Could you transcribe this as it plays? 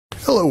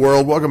Hello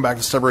world, welcome back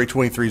to Stubber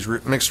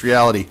 23's Mixed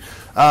Reality.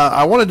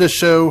 I wanted to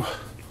show,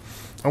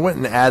 I went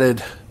and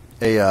added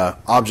a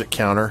object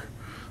counter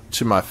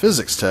to my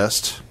physics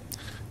test,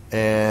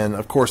 and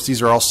of course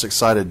these are all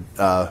six-sided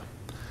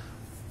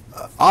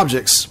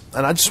objects,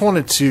 and I just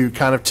wanted to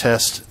kind of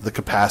test the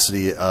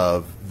capacity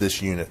of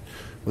this unit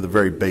with a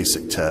very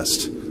basic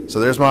test. So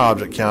there's my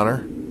object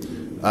counter.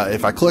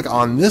 If I click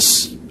on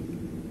this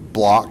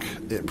block,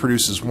 it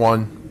produces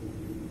one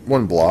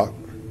block.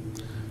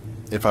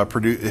 If I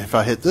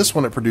hit this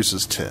one, it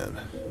produces 10.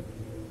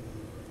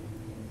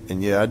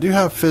 And yeah, I do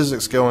have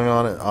physics going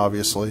on it,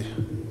 obviously.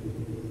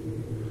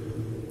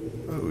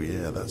 Oh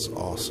yeah, that's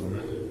awesome.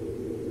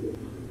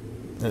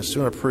 And it's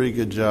doing a pretty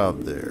good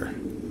job there.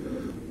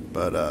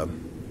 But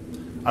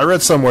I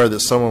read somewhere that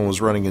someone was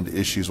running into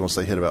issues once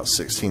they hit about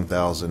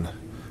 16,000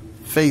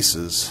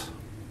 faces.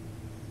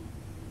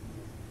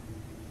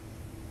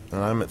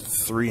 And I'm at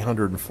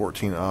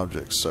 314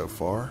 objects so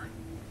far.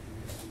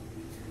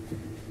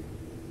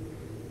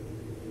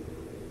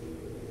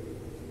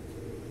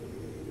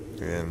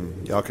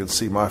 And y'all can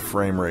see my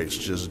frame rate's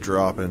just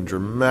dropping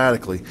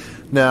dramatically.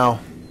 Now,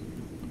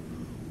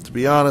 to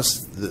be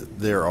honest,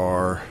 there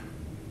are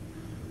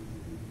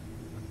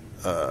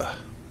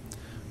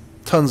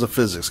tons of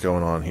physics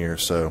going on here,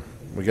 so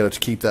we got to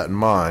keep that in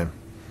mind.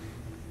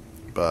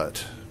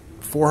 But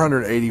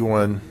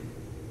 481,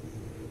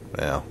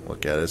 well,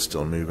 look at it, it's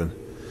still moving.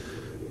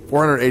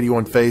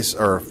 481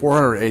 or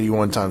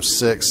 481 times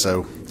 6,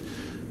 so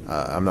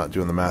I'm not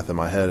doing the math in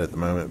my head at the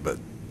moment, but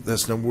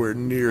that's nowhere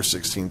near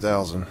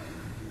 16,000.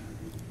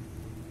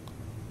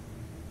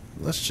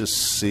 Let's just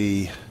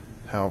see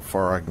how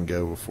far I can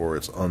go before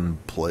it's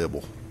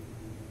unplayable.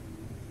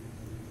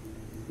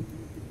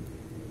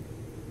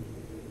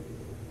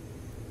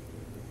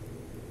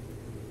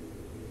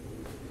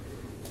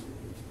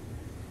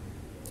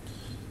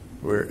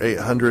 We're at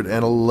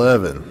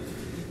 811.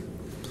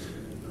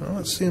 I'm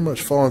not seeing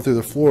much falling through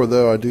the floor,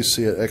 though. I do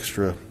see an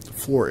extra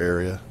floor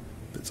area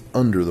that's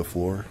under the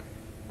floor,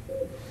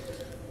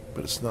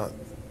 but it's not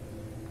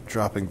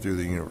dropping through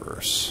the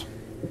universe.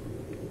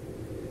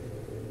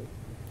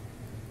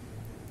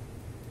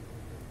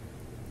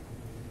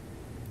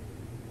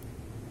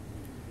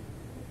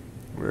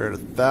 We're at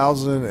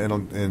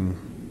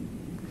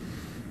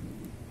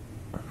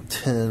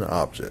 1,010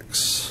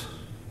 objects.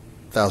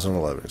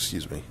 1,011,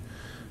 excuse me.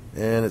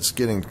 And it's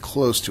getting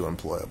close to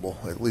unplayable,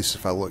 at least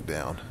if I look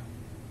down.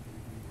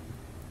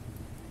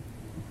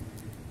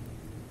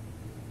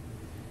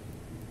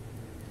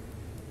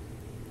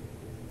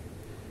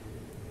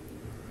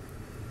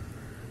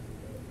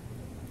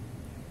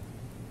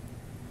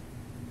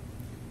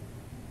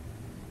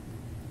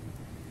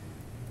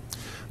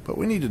 But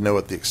we need to know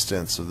what the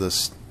extents of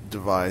this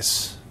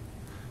device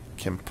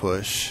can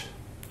push.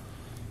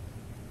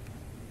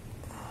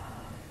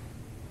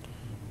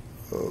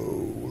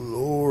 Oh,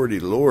 lordy,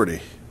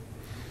 lordy.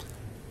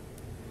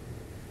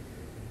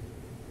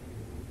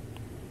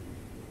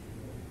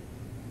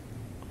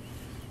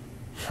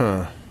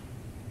 Huh.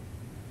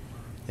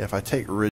 Yeah, if I take